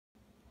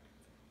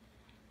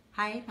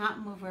Hi,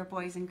 Mountain Mover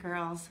boys and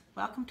girls.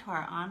 Welcome to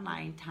our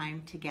online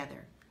time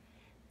together.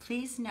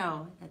 Please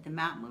know that the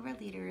Mountain Mover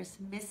leaders,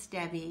 Miss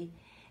Debbie,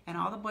 and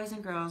all the boys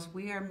and girls,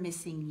 we are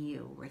missing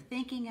you. We're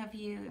thinking of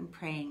you and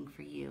praying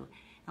for you.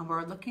 And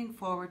we're looking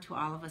forward to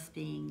all of us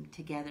being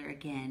together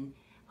again,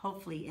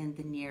 hopefully in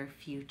the near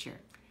future.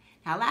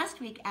 Now,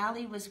 last week,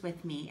 Allie was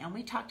with me, and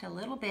we talked a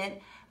little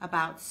bit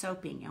about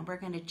soaping, and we're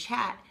going to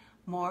chat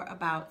more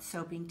about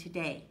soaping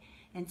today.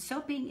 And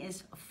soaping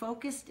is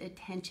focused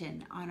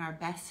attention on our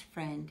best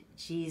friend,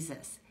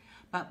 Jesus.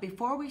 But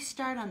before we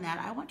start on that,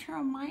 I want to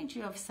remind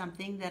you of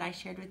something that I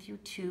shared with you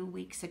 2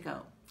 weeks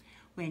ago.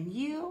 When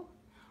you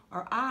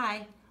or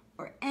I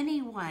or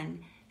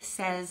anyone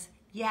says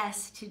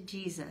yes to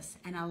Jesus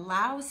and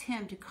allows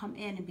him to come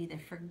in and be the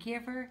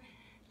forgiver,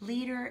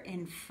 leader,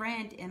 and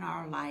friend in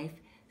our life,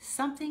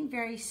 something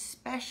very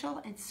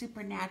special and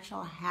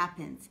supernatural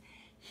happens.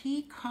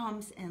 He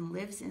comes and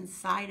lives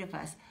inside of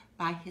us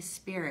by his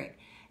Spirit.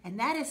 And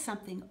that is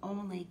something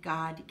only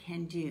God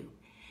can do.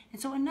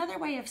 And so another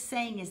way of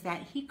saying is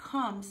that he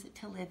comes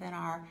to live in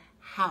our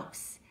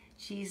house.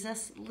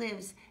 Jesus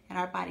lives in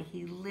our body.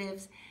 He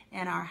lives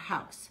in our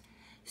house.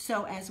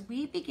 So as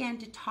we begin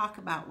to talk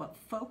about what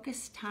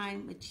focused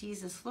time with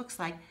Jesus looks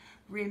like,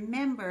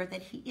 remember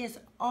that he is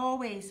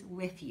always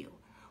with you.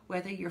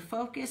 Whether you're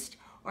focused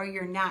or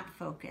you're not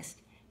focused,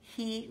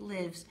 he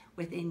lives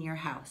within your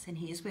house and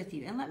he is with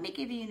you. And let me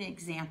give you an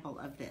example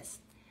of this.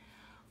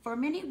 For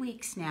many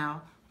weeks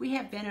now, we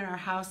have been in our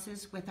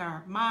houses with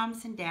our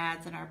moms and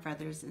dads and our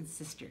brothers and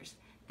sisters.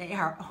 They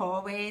are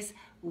always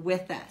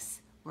with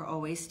us. We're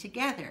always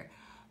together.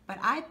 But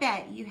I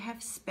bet you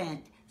have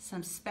spent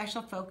some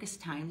special focus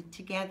time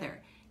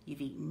together.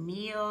 You've eaten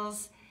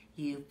meals,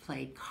 you've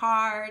played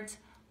cards,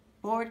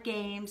 board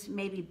games,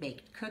 maybe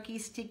baked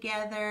cookies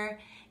together,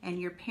 and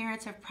your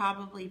parents have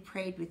probably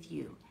prayed with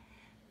you.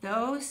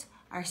 Those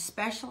are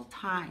special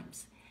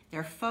times.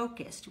 They're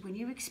focused. When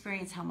you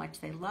experience how much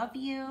they love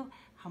you,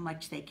 how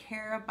much they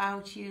care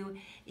about you,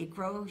 it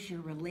grows your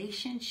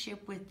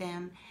relationship with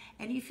them,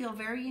 and you feel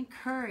very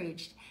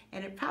encouraged,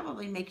 and it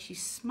probably makes you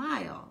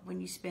smile when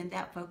you spend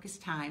that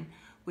focused time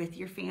with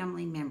your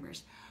family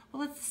members.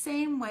 Well, it's the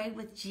same way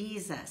with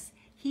Jesus.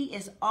 He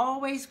is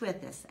always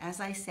with us. As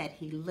I said,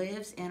 he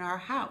lives in our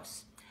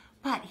house.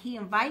 But he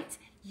invites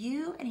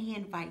you and he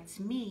invites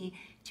me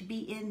to be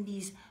in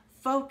these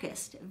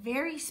focused,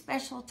 very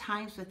special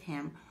times with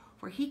him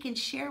where he can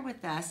share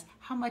with us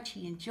how much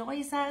he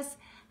enjoys us,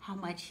 how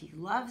much he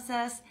loves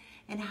us,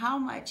 and how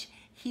much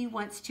he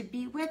wants to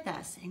be with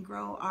us and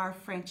grow our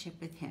friendship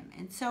with him.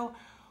 And so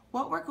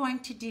what we're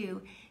going to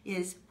do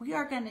is we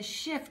are going to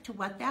shift to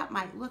what that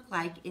might look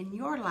like in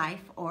your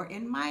life or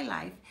in my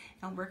life,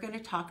 and we're going to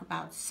talk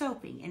about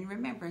soaping. And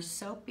remember,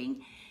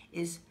 soaping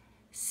is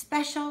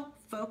special,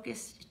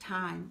 focused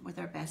time with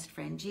our best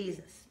friend,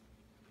 Jesus.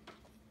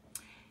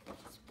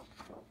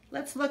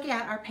 Let's look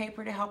at our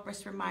paper to help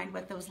us remind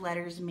what those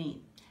letters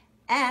mean.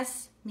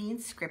 S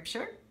means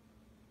scripture.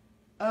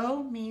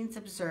 O means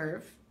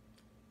observe.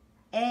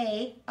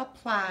 A,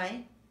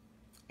 apply.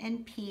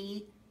 And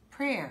P,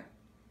 prayer.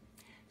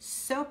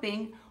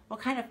 Soaping will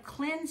kind of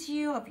cleanse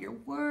you of your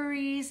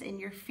worries and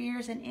your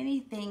fears and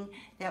anything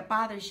that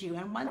bothers you.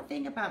 And one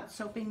thing about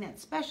soaping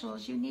that's special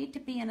is you need to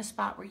be in a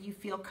spot where you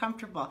feel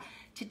comfortable.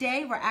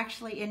 Today we're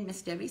actually in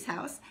Miss Debbie's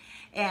house,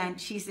 and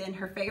she's in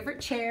her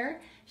favorite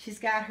chair. She's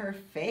got her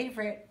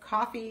favorite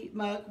coffee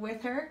mug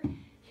with her.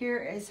 Here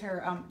is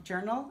her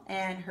journal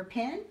and her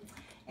pen.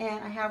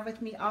 And I have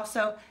with me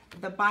also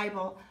the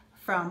Bible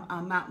from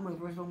Mountain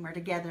Movers when we're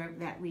together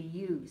that we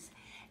use.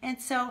 And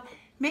so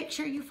make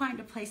sure you find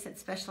a place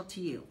that's special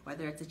to you,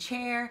 whether it's a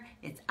chair,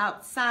 it's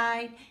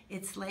outside,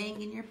 it's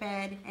laying in your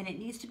bed, and it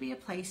needs to be a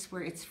place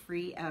where it's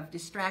free of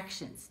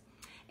distractions.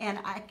 And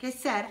like I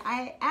said,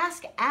 I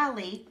asked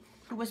Allie,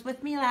 who was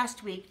with me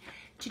last week,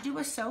 to do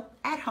a soap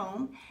at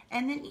home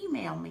and then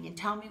email me and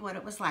tell me what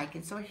it was like.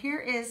 And so here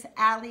is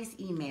Allie's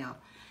email.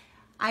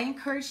 I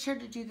encouraged her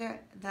to do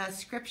the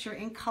scripture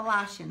in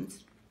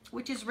Colossians,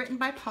 which is written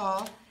by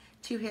Paul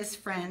to his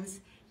friends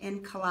in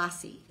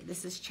Colossae.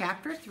 This is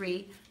chapter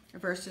 3,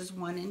 verses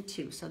 1 and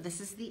 2. So this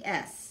is the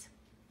S.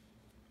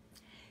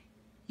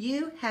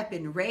 You have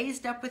been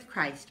raised up with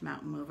Christ,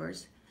 Mountain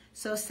Movers.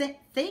 So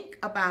think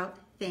about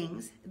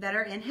things that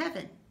are in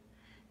heaven.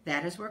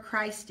 That is where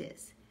Christ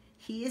is.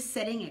 He is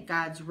sitting at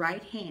God's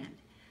right hand.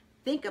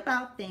 Think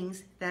about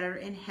things that are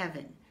in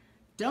heaven.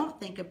 Don't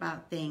think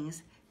about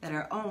things that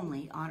are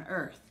only on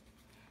earth.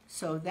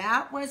 So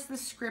that was the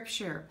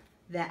scripture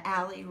that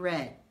Allie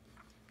read.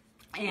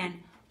 And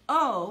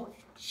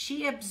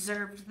she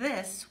observed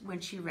this when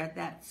she read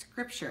that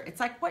scripture. It's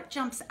like what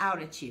jumps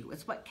out at you.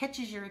 It's what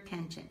catches your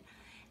attention.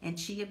 And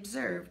she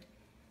observed,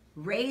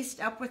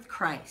 raised up with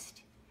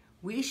Christ.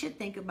 We should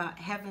think about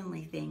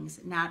heavenly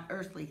things, not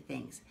earthly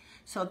things.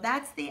 So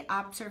that's the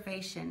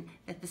observation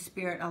that the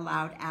Spirit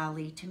allowed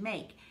Allie to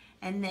make.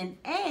 And then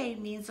A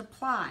means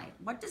apply.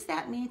 What does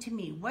that mean to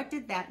me? What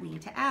did that mean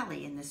to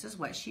Allie? And this is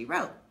what she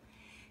wrote.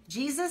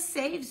 Jesus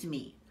saves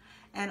me.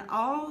 And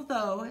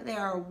although they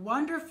are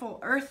wonderful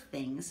earth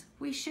things,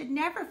 we should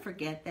never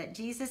forget that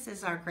Jesus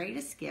is our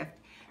greatest gift,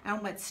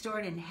 and what's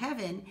stored in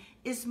heaven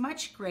is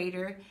much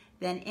greater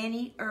than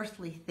any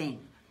earthly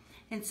thing.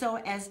 And so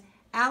as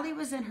Allie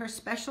was in her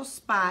special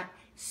spot,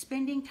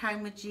 spending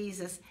time with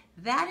Jesus,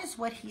 that is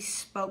what he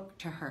spoke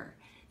to her.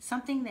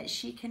 Something that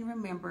she can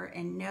remember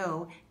and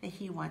know that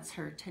he wants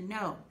her to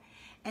know.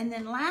 And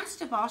then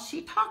last of all,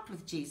 she talked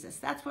with Jesus.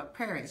 That's what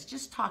prayer is,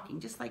 just talking,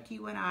 just like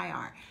you and I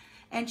are.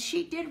 And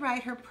she did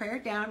write her prayer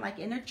down like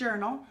in a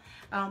journal,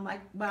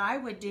 like what I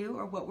would do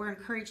or what we're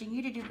encouraging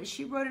you to do, but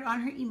she wrote it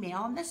on her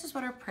email, and this is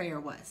what her prayer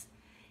was.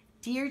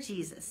 Dear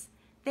Jesus,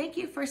 thank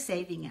you for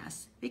saving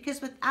us,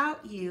 because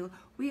without you,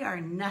 we are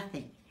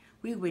nothing.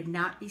 We would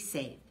not be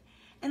saved.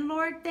 And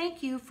Lord,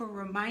 thank you for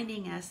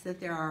reminding us that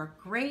there are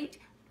great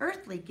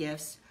earthly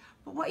gifts,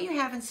 but what you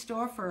have in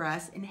store for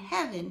us in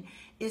heaven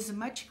is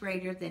much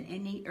greater than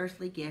any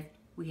earthly gift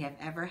we have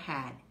ever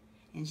had.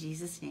 In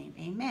Jesus' name,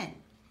 amen.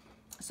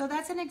 So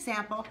that's an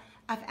example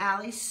of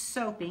Allie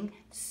soaping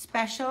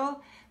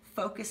special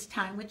focused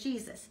time with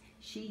Jesus.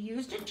 She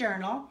used a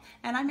journal,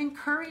 and I'm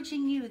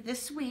encouraging you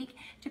this week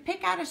to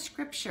pick out a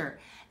scripture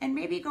and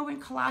maybe go in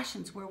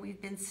Colossians where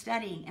we've been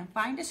studying and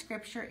find a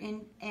scripture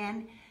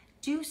and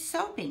do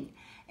soaping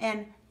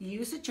and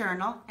use a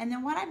journal. And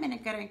then what I'm going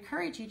to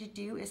encourage you to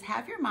do is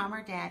have your mom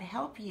or dad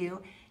help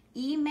you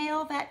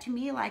email that to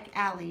me like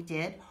Allie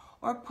did,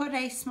 or put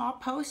a small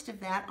post of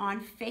that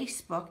on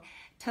Facebook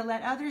to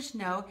let others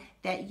know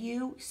that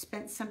you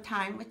spent some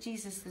time with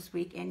Jesus this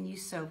week and you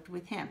soaked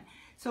with him.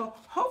 So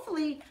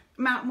hopefully,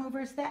 Mount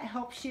Movers, that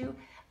helps you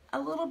a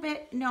little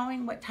bit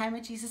knowing what time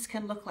with Jesus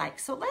can look like.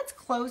 So let's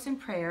close in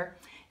prayer.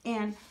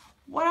 And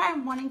what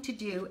I'm wanting to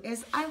do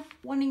is I'm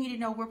wanting you to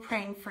know we're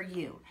praying for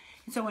you.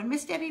 And so when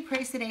Miss Debbie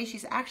prays today,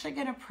 she's actually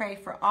going to pray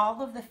for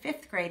all of the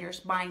 5th graders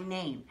by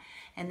name.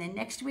 And then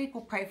next week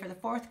we'll pray for the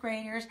 4th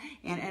graders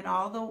and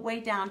all the way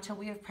down till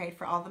we have prayed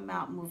for all the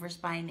Mount Movers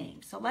by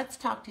name. So let's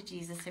talk to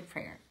Jesus in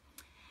prayer.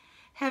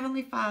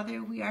 Heavenly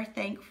Father, we are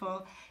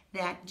thankful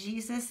that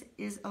Jesus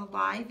is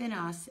alive in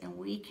us and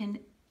we can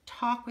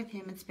talk with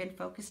him and spend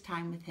focused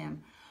time with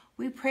him.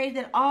 We pray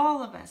that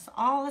all of us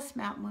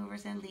Mount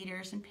Movers and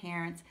leaders and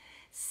parents,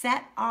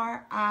 set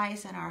our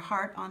eyes and our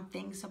heart on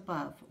things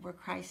above where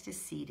Christ is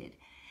seated,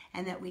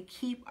 and that we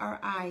keep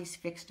our eyes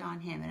fixed on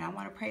him. And I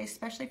want to pray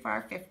especially for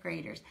our 5th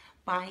graders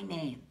by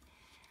name.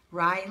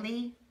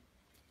 Riley,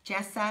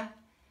 Jessa,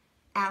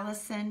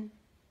 Allison,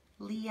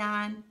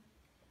 Leon,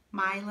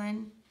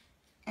 Mylan,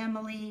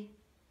 Emily,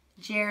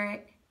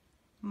 Jarek,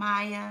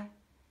 Maya,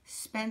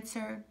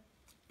 Spencer,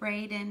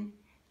 Braden,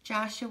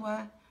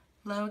 Joshua,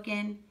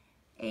 Logan,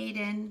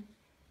 Aiden,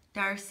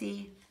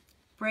 Darcy,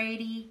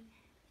 Brady,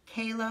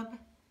 Caleb,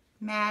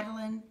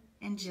 Madeline,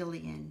 and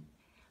Jillian.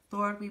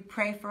 Lord, we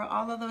pray for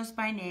all of those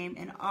by name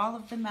and all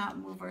of the Mount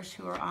Movers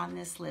who are on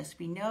this list.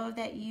 We know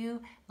that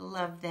you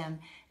love them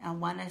and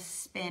want to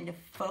spend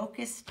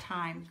focused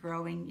time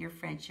growing your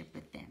friendship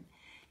with them.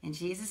 In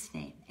Jesus'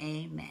 name,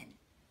 amen.